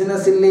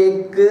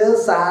ബിസിനസ്സിലേക്ക്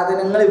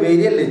സാധനങ്ങൾ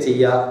വരികയല്ലേ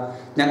ചെയ്യുക.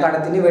 ഞാൻ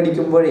കടത്തിന്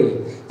മേടിക്കുമ്പോഴേ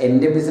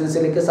എൻ്റെ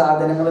ബിസിനസ്സിലേക്ക്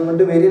സാധനങ്ങൾ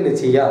കൊണ്ട് വരികയല്ലേ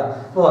ചെയ്യുക.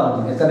 അപ്പോൾ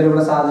വന്നു എത്ര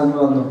രൂപ സാധനങ്ങൾ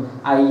വന്നു?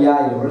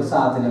 5,000 രൂപ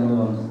സാധനങ്ങൾ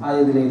വന്നു. അത്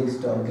ഇതിലേക്ക്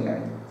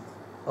ഹിസ്റ്റോറിക്കലാണ്.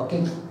 ഓക്കെ,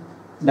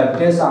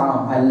 ഡെപ്റ്റേഴ്സ് ആണോ?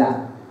 അല്ല.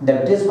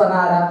 ഡെപ്റ്റേഴ്സ് പറഞ്ഞാൽ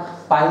ആരാ?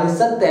 പൈസ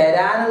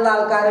തരാനുള്ള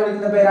ആൾക്കാരെ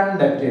വിളിക്കുന്ന പേരാണ്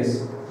ഡെപ്റ്റേഴ്സ്.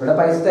 ഇവിടെ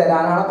പൈസ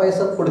തരാനാണോ പൈസ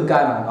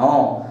കൊടുക്കാനാണോ?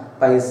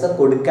 പൈസ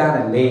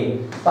കൊടുക്കാനല്ലേ.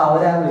 അപ്പോൾ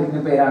അവരാ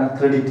വിളിക്കുന്ന പേരാണ്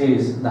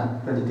ക്രെഡിറ്റേഴ്സ്.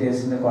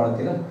 ക്രെഡിറ്റേഴ്സിൻ്റെ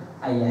കുളത്തിലും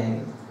 5,000.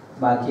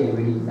 ബാക്കി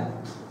എവിടെയില്ല.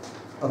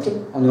 ഓക്കെ,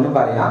 ഒന്നുകൂടെ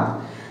പറയാം.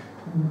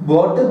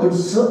 Boat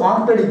goods on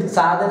credit.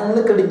 സാധനങ്ങൾ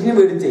ക്രെഡിറ്റിന്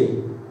മേടിച്ചേ.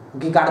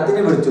 ഓക്കെ,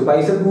 കടത്തിന് മേടിച്ചു.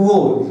 പൈസ പോവോ?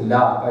 ഇല്ല,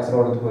 പൈസ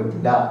കൊടുത്ത്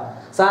പോയിട്ടില്ല.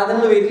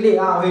 സാധനങ്ങൾ വരില്ലേ?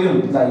 ആ വരും.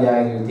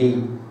 5,000 എഴുതി.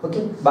 ഓക്കെ,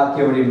 ബാക്കി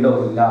എവിടെ ഉണ്ടോ?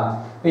 ഇല്ല.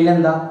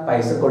 പിന്നെന്താ?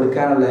 പൈസ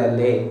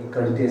കൊടുക്കാനുള്ളതല്ലേ,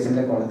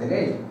 ക്രെഡിറ്റേഴ്സിന്റെ കുളത്തിൽ.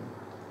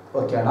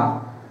 ഓക്കെ ആണോ?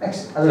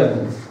 നെക്സ്റ്റ് അത്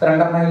കഴിഞ്ഞു.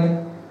 2 എണ്ണയിൽ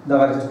ഇതാ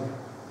വരച്ചു.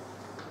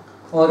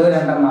 ഓരോ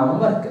 2 എണ്ണാവും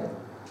വരക്കുക.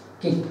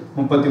 ഓക്കെ,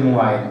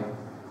 33,000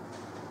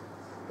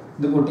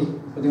 ഇത് കൂട്ടി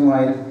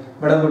 33,000.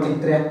 ഇവിടെ കൂട്ടി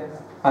ഇത്ര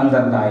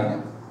 12,000.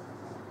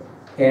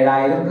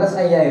 7,000 പ്ലസ്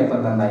 5,000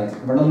 12,000.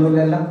 ഇവിടെ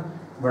ഒന്നുമില്ലല്ലോ,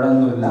 ഇവിടെ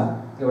ഒന്നുമില്ല.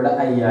 ഇവിടെ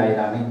 5,000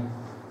 ആണ്.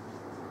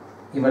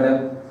 ഇവിടെ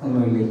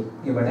ഒന്നുമില്ലേ,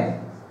 ഇവിടെ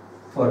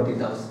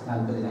 40,000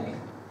 40,000.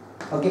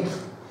 ഓക്കെ,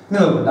 ഇനി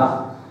നോക്കൂട്ടാ.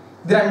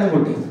 ഇത് രണ്ടും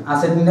കൂട്ടി.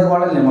 അസറ്റിന്റെ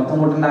കോളല്ലേ മൊത്തം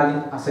കൂട്ടുണ്ടാക്കി.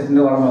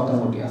 അസറ്റിന്റെ കോളം മൊത്തം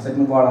കൂട്ടി.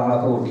 അസറ്റിന്റെ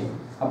കോളങ്ങളൊക്കെ കൂട്ടി.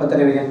 അപ്പോൾ എത്ര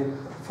വരിക?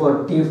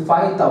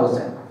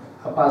 45,000.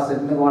 അപ്പോൾ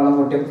അസറ്റിന്റെ കോളം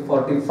കൂട്ടി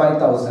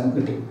 45,000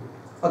 കിട്ടി.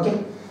 ഓക്കെ,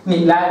 ഇനി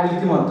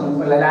ലയബിലിറ്റി മൊത്തം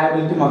കൂട്ടി.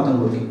 ലയബിലിറ്റി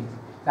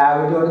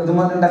ഇത്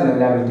മൊത്തം ഉണ്ടല്ലോ.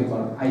 Liability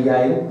column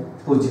 5,000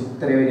 0.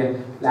 എത്ര വരിക?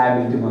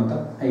 ലയബിലിറ്റി മൊത്തം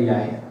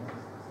 5,000.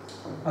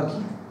 ഓക്കെ,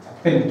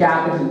 പിന്നെ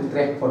ക്യാപിറ്റൽ എത്ര?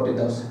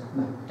 40,000.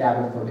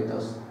 ക്യാപിറ്റൽ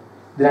 40,000.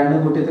 ഇത് രണ്ടും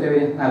കൂട്ടി എത്ര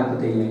വരിക?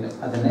 45,000.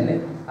 അത് തന്നെയല്ലേ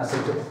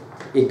അസറ്റ്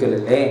ഈക്വൽ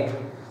അല്ലേ?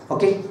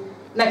 ഓക്കെ,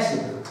 നെക്സ്റ്റ്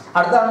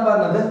അടുത്താണ്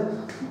പറഞ്ഞത്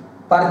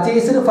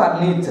പർച്ചേസ്ഡ്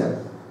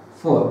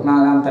 4.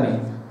 നാലാമത്തെ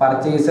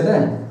പർച്ചേസ്ഡ്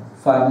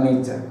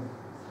ഫർണിച്ചർ.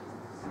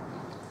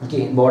 ഓക്കെ,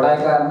 ബോർഡായ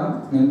കാരണം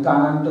നിങ്ങൾക്ക്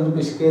കാണാനായിട്ടൊന്ന്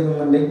പിശുക്ക്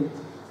എഴുതുന്നുണ്ട്,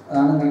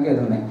 അതാണ് നിങ്ങൾക്ക്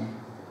എഴുതുന്നത്.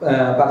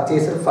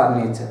 പർച്ചേസ്ഡ്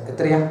ഫർണിച്ചർ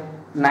എത്രയാ?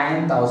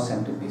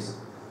 9,000 rupees.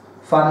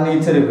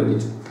 ഫർണിച്ചർ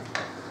മേടിച്ചു.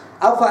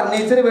 ആ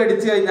ഫർണിച്ചർ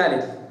മേടിച്ചു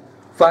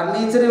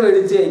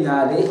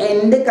കഴിഞ്ഞാൽ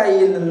എൻ്റെ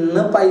കയ്യിൽ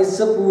നിന്ന് പൈസ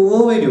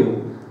വരൂ.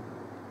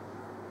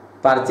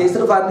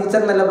 പർച്ചേസ്ഡ് ഫർണിച്ചർ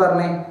എന്നല്ല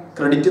പറഞ്ഞേ,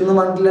 ക്രെഡിറ്റ് ഒന്നും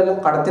പറഞ്ഞിട്ടില്ലല്ലോ,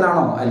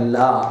 കടത്തിനാണോ? അല്ല.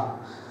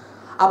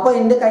 അപ്പോൾ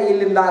എൻ്റെ കയ്യിൽ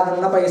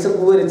ഉണ്ടാകുന്ന പൈസ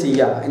പോവുക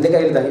ചെയ്യുക. എൻ്റെ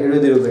കയ്യിൽ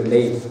 70 രൂപ ഉണ്ട്,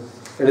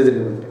 70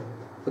 രൂപ ഉണ്ട്.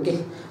 ഓക്കെ,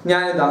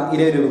 ഞാനിതാ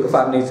 20 രൂപക്ക്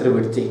ഫർണിച്ചർ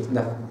മേടിച്ചേ,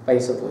 എന്താ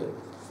പൈസ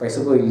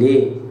പോയില്ലേ?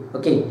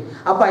 ഓക്കെ,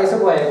 ആ പൈസ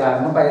പോയ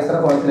കാരണം പൈസയുടെ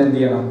കോളത്തിൽ എന്ത്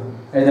ചെയ്യണം?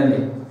 എഴുതണ്ടേ?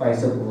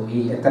 പൈസ പോയി.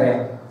 എത്രയാ?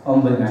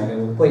 9,000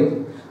 രൂപ പോയി.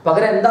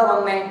 പകരം എന്താ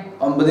വന്നേ?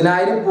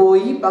 9,000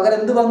 പോയി, പകരം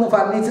എന്ത് വന്നു?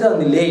 ഫർണിച്ചർ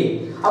വന്നില്ലേ?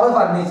 അപ്പൊ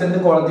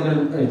ഫർണിച്ചറിന്റെ കോളത്തിൽ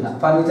എഴുതാം.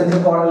 ഫർണിച്ചറിന്റെ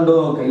കോളം ഉണ്ടോ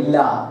നോക്കുക? ഇല്ല.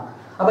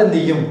 അപ്പൊ എന്ത്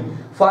ചെയ്യും?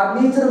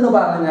 ഫർണിച്ചർ എന്ന്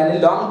പറഞ്ഞാൽ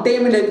ലോങ്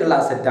ടൈമിലേക്കുള്ള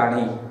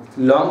അസറ്റാണ്.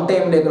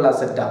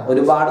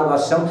 ഒരുപാട്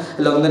വർഷം,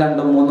 അല്ല 1,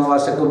 2, 3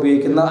 വർഷമൊക്കെ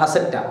ഉപയോഗിക്കുന്ന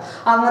അസറ്റാ.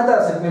 അങ്ങനത്തെ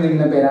അസറ്റിന്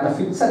വിളിക്കുന്ന പേരാണ്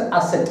ഫിക്സഡ്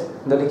അസറ്റ്.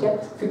 എന്താ വിളിക്കുക?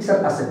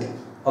 Fixed asset.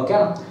 ഓക്കെ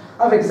ആണോ?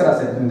 ആ ഫിക്സഡ്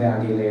അസറ്റിന്റെ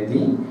അടിയിൽ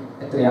എഴുതി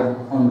എത്രയാ?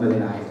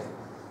 9,000.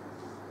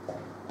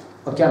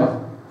 ഓക്കെ ആണോ?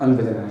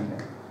 9,000.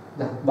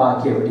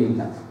 ബാക്കി എവിടെ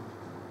ഇല്ല.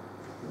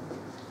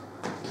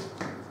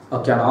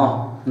 ഓക്കെ ആണോ?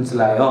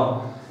 മനസ്സിലായോ?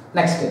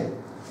 നെക്സ്റ്റ്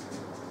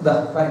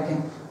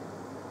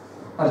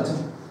അടച്ചു.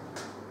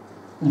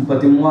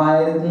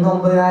 33,000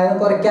 9,000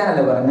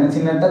 കുറയ്ക്കാനല്ലേ പറഞ്ഞു?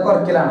 ചിഹ്നത്തെ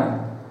കുറയ്ക്കലാണ്.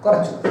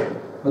 കുറച്ചു.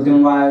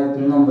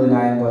 33,000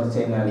 9,000 കുറച്ച്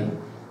കഴിഞ്ഞാൽ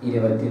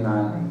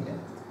 24,000,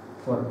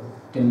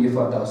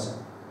 24,000.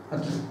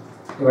 ഓക്കെ,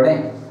 ഇവിടെ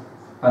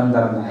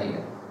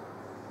 12,000,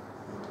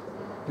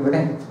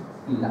 ഇവിടെ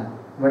ഇല്ല,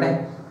 ഇവിടെ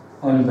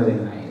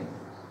 9,000,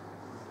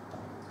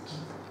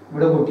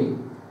 ഇവിടെ കൂട്ടി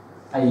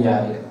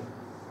 5,000,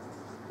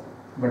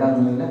 ഇവിടെ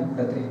ഒന്നുമില്ല,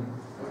 ഇവിടെ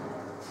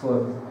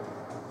 4.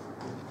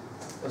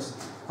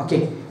 ഓക്കെ,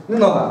 ഇനി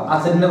നോക്കാം.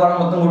 അസറ്റിന്റെ കോളം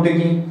മൊത്തം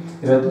കൂട്ടിക്ക്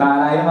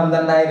 24,000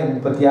 12,000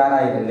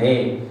 36,000 അല്ലേ?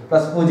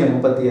 Plus 0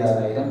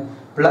 36,000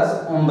 plus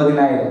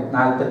 9,000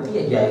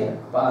 45,000.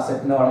 അപ്പൊ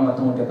അസറ്റിന്റെ കോളം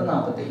മൊത്തം കൂട്ടിയപ്പോൾ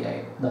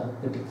 45,000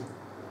 കിട്ടി.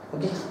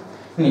 ഓക്കെ,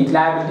 ഇനി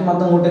ലാബിലിറ്റി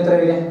മൊത്തം കൂട്ടി എത്ര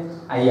വരിക?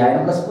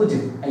 5,000 പ്ലസ് 0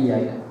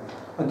 5,000.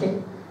 ഓക്കെ,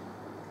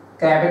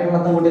 ക്യാപിറ്റൽ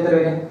മൊത്തം കൂട്ടി എത്ര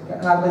വരിക?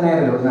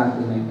 40,000 ഉള്ളൂ.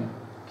 40,000.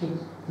 ഓക്കെ,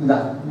 എന്താ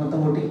മൊത്തം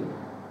കൂട്ടി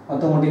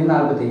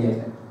 45,000.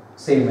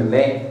 സെയിം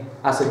അല്ലേ?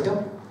 അസറ്റും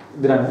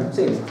ഇത് രണ്ടും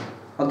സെയിം.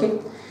 ഓക്കെ,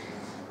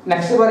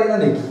 നെക്സ്റ്റ്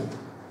പറയുന്നത്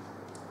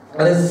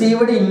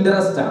റിസീവ്ഡ്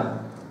ഇൻട്രസ്റ്റ് ആണ്.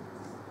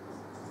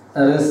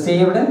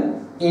 റിസീവ്ഡ്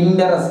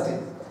ഇൻട്രസ്റ്റ്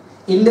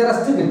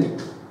കിട്ടി.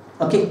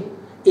 ഓക്കെ,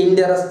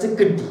 ഇൻട്രസ്റ്റ്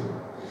കിട്ടി.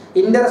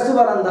 ഇൻട്രസ്റ്റ്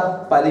പറഞ്ഞാൽ എന്താ?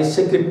 പലിശ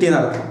കിട്ടി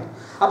നടക്കും.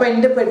 അപ്പൊ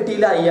എൻ്റെ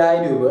പെട്ടിയിൽ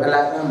 5,000 രൂപ അല്ല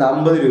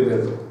 50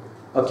 രൂപയുള്ളൂ.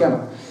 ഓക്കെ ആണോ?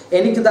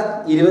 എനിക്കിതാ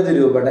 20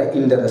 രൂപയുടെ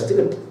ഇൻട്രസ്റ്റ്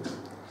കിട്ടി.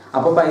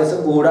 അപ്പൊ പൈസ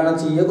കൂടാണ്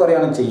ചെയ്യുക,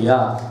 കുറയാണോ ചെയ്യുക?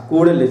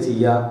 കൂടല്ലേ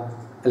ചെയ്യുക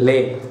അല്ലേ?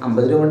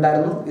 50 രൂപ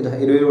ഉണ്ടായിരുന്നു, ഇത്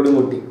 20 രൂപ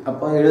കൂട്ടി,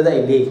 അപ്പൊ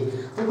 70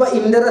 അപ്പൊ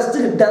ഇൻട്രസ്റ്റ്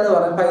കിട്ടാന്ന്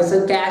പറഞ്ഞാൽ പൈസ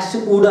ക്യാഷ്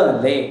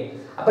കൂടാനല്ലേ?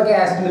 അപ്പൊ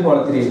ക്യാഷിന്റെ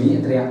കുളത്തിൽ എഴുതി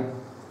എത്രയാ?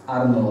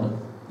 600.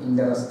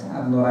 ഇൻട്രസ്റ്റ്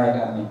 600 ആയ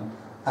കാരണം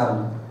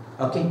 600.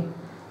 ഓക്കെ,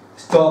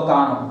 സ്റ്റോക്ക്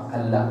ആണോ?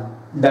 അല്ല.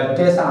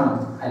 ഡെപ്റ്റേഴ്സ് ആണോ?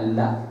 അല്ല.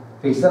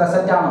 ഫിക്സഡ്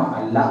അസറ്റ് ആണോ?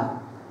 അല്ല.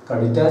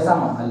 ക്രെഡിറ്റേഴ്സ്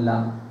ആണോ? അല്ല.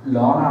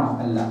 ലോൺ ആണോ?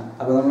 അല്ല.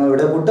 അപ്പൊ നമ്മൾ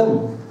ഇവിടെ കൂട്ടും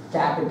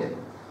ക്യാപിറ്റൽ.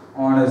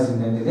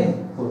 ഓണേഴ്സിന്റെ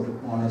കൂട്ടും.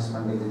 ഓണേഴ്സ്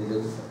ഫണ്ടിന്റെ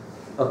ഇതിൽ.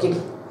 ഓക്കെ,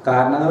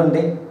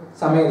 കാരണങ്ങളുണ്ട്,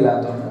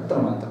 സമയമില്ലാത്തതുകൊണ്ട് അത്ര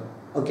മാത്രം.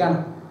 ഓക്കെ ആണ്?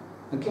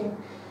 ഓക്കെ,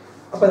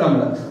 അപ്പൊ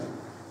നമ്മൾ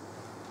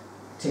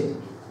ശരി.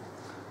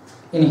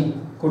 ഇനി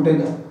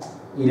കൂട്ടുക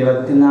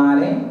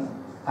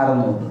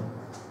 24,600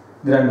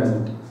 ഇത് രണ്ടും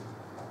കൂട്ടി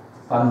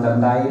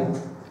 12,000.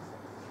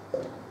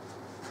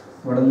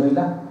 ഇവിടെ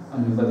ഒന്നുമില്ല.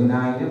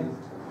 9,000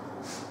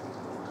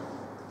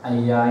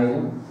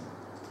 5,000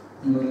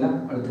 ഒന്നുമില്ല.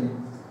 അടുത്ത്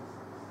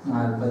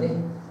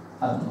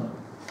 40,600.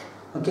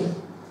 ഓക്കെ,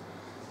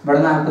 ഇവിടെ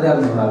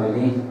 40,600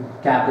 ആവില്ലേ?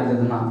 ക്യാപിറ്റൽ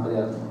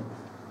 40,600.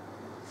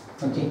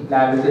 ഓക്കെ,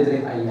 ലാബിലിറ്റി എത്ര?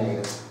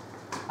 5,000.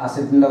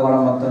 അസറ്റിന്റെ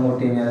കോളം മൊത്തം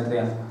കൂട്ടി കഴിഞ്ഞാൽ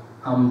എത്രയാണ്?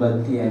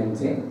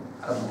 55,600.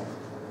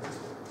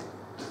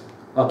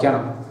 ഓക്കെ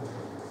ആണോ?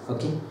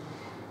 ഓക്കെ,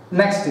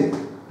 നെക്സ്റ്റ്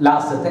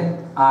ലാസ്റ്റത്തെ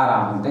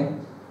 6ാമത്തെ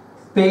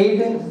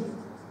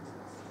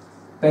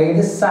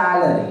പെയ്ഡ്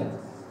സാലറി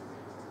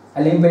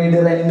അല്ലെങ്കിൽ പെയ്ഡ്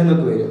റെന്റ്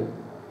എന്നൊക്കെ വരും,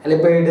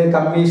 അല്ലെങ്കിൽ പെയ്ഡ്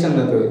കമ്മീഷൻ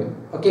എന്നൊക്കെ വരും.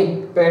 ഓക്കെ,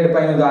 പെയ്ഡ്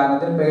പൈന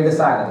ഉദാഹരണത്തിന് പെയ്ഡ്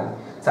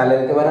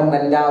സാലറിക്ക് പകരം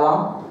റെന്റ് ആവാം,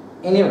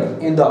 ഇനി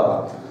എന്തോ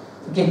ആവാം.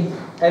 ഓക്കെ,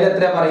 അതിൽ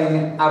എത്രയാ പറയുന്നത്?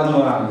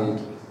 600 ആണ്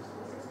എനിക്ക്.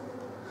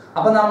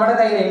 അപ്പൊ നമ്മുടെ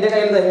കയ്യിൽ, എൻ്റെ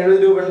കയ്യിൽ 70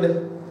 രൂപ ഉണ്ട്.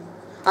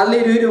 അതിൽ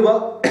 20 രൂപ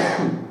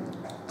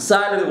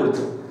സാലറി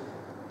കൊടുത്തു.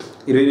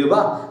 20 രൂപ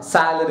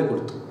സാലറി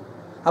കൊടുത്തു.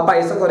 ആ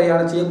പൈസ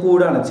കുറയാണ് ചെയ്യുക,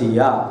 കൂടാണ്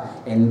ചെയ്യുക?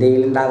 എൻ്റെ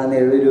കയ്യിൽ ഉണ്ടാകുന്ന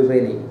 70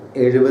 രൂപയിൽ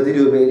 20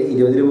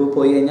 രൂപ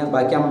പോയി കഴിഞ്ഞാൽ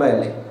ബാക്കി 50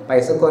 അല്ലേ?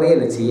 പൈസ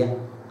കുറയല്ലേ ചെയ്യുക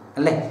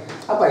അല്ലേ?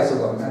 ആ പൈസ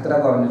കുറഞ്ഞു. എത്ര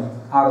കുറഞ്ഞു?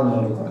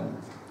 600 കുറഞ്ഞു.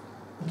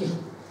 ഓക്കെ,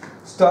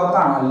 സ്റ്റോക്ക്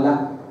ആണോ? അല്ല.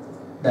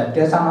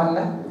 ഡെപ്റ്റേഴ്സ് ആണോ? അല്ല.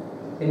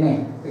 പിന്നെ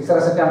ഫിക്സഡ്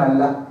അസറ്റ് ആണോ?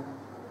 അല്ല.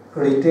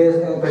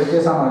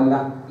 ക്രെഡിറ്റേഴ്സ് ആണോ? അല്ല.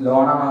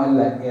 ലോൺ ആണോ?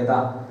 അല്ല. ഏതാ?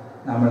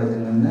 നമ്മൾ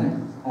ഇതിൽ നിന്ന്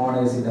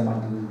ഓണേഴ്സിന്റെ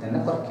ഫണ്ടിൽ തന്നെ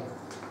കുറയ്ക്കും.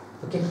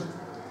 ഓക്കെ,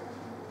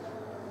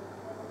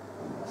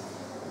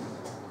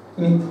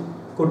 ഇനി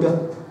കൂട്ടുക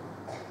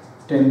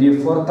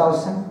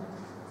 24,000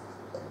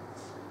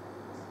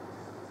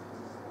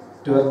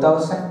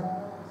 12,000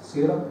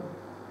 0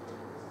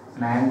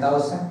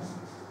 9,000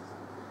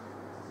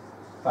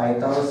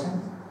 5,000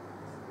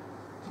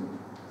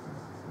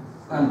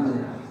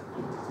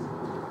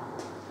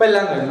 ഇപ്പം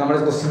എല്ലാം കഴിഞ്ഞു. നമ്മുടെ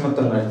ക്വസ്റ്റ്യൻ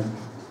മൊത്തം കഴിഞ്ഞു.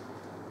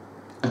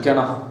 ഓക്കെ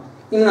ആണോ?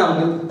 ഇനി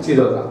നമുക്ക്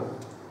ചെയ്ത് വെക്കാം.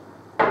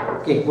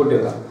 ഓക്കെ, കൂട്ടി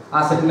വെക്കാം.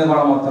 ആസെറ്റിൻ്റെ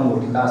കോളം മൊത്തം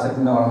കൂട്ടി.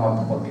 ആസെറ്റിൻ്റെ കോളം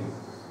മൊത്തം കൂട്ടി.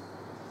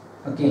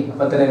 ഓക്കെ,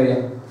 അപ്പോൾ എത്ര വരിക?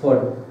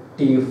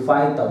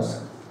 45,000.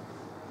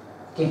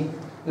 ഓക്കെ,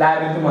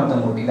 ലയബിലിറ്റി മൊത്തം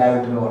കൂട്ടി.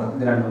 ലയബിലിറ്റിയുടെ കോളം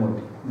ഇത് രണ്ടും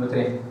കൂട്ടി. അപ്പോൾ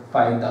എത്രയാണ്?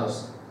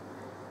 5,000.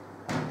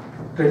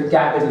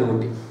 ക്യാപിറ്റൽ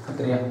കൂട്ടി.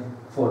 എത്രയാണ്?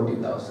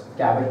 40,000.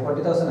 ക്യാപിറ്റൽ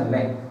 40,000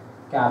 അല്ലേ?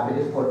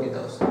 ക്യാപിറ്റൽ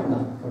 40,000.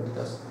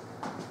 40,000.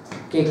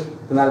 ഓക്കെ,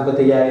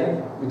 45,000.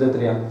 ഇത്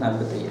എത്രയാണ്?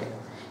 45,000.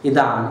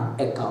 ഇതാണ്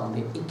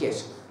അക്കൗണ്ടിങ്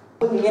ഇക്വേഷൻ.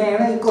 അപ്പോൾ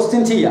ഇങ്ങനെയാണ് ഈ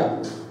ക്വസ്റ്റ്യൻ ചെയ്യുക.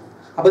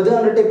 അപ്പോൾ ഇത്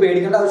കണ്ടിട്ട്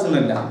പേടിക്കേണ്ട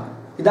ആവശ്യമൊന്നുമില്ല.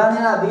 ഇതാണ്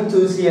ഞാൻ അധികം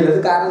ചൂസ് ചെയ്യുന്നത്.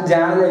 കാരണം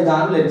ജേണൽ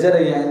എഴുതാനും ലെഡ്ജർ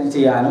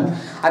ചെയ്യാനും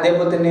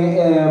അതേപോലെ തന്നെ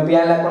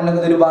P&L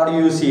അക്കൗണ്ടൊക്കെ ഒരുപാട്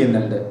യൂസ്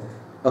ചെയ്യുന്നുണ്ട്.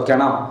 ഓക്കെ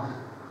ആണോ?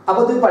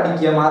 അപ്പോൾ ഇത്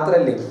പഠിക്കുക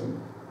മാത്രമല്ലേ,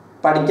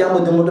 പഠിക്കാൻ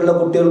ബുദ്ധിമുട്ടുള്ള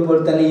കുട്ടികൾ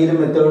പോലെ തന്നെ ഈ ഒരു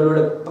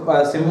മെത്തേഡിലൂടെ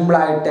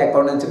സിമ്പിളായിട്ട്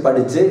അക്കൗണ്ടൻസി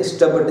പഠിച്ച്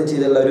ഇഷ്ടപ്പെട്ട്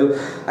ചെയ്തുള്ള ഒരു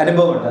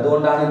അനുഭവമുണ്ട്.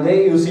 അതുകൊണ്ടാണ് ഇത്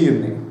യൂസ്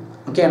ചെയ്യുന്നത്.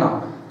 ഓക്കെ ആണോ?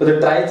 അപ്പോൾ ഇത്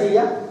ട്രൈ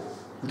ചെയ്യുക.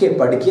 ഓക്കെ,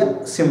 പഠിക്കുക.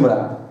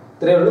 സിമ്പിളാണ്.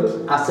 ഇത്രയേ ഉള്ളൂ.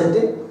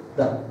 അസറ്റ്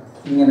ഇതാ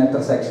ഇങ്ങനെ എത്ര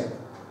സെക്ഷൻ.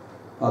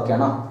 ഓക്കെ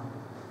ആണോ?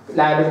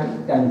 Liability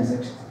 2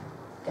 section.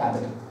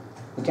 ക്യാപിറ്റൽ.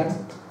 ഓക്കെ ആണ്?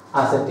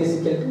 Asset is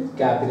equal to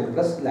capital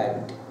plus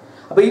liability.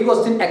 അപ്പോൾ ഈ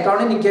ക്വസ്റ്റ്യൻ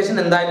അക്കൗണ്ടിങ് ഇക്വേഷൻ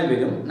എന്തായാലും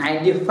വരും.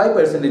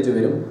 95%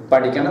 വരും.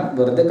 പഠിക്കണം,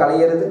 വെറുതെ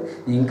കളയരുത്.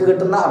 നിങ്ങൾക്ക്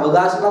കിട്ടുന്ന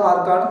അവകാശമുള്ള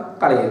മാർക്കാണ്,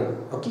 കളയരുത്.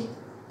 ഓക്കെ.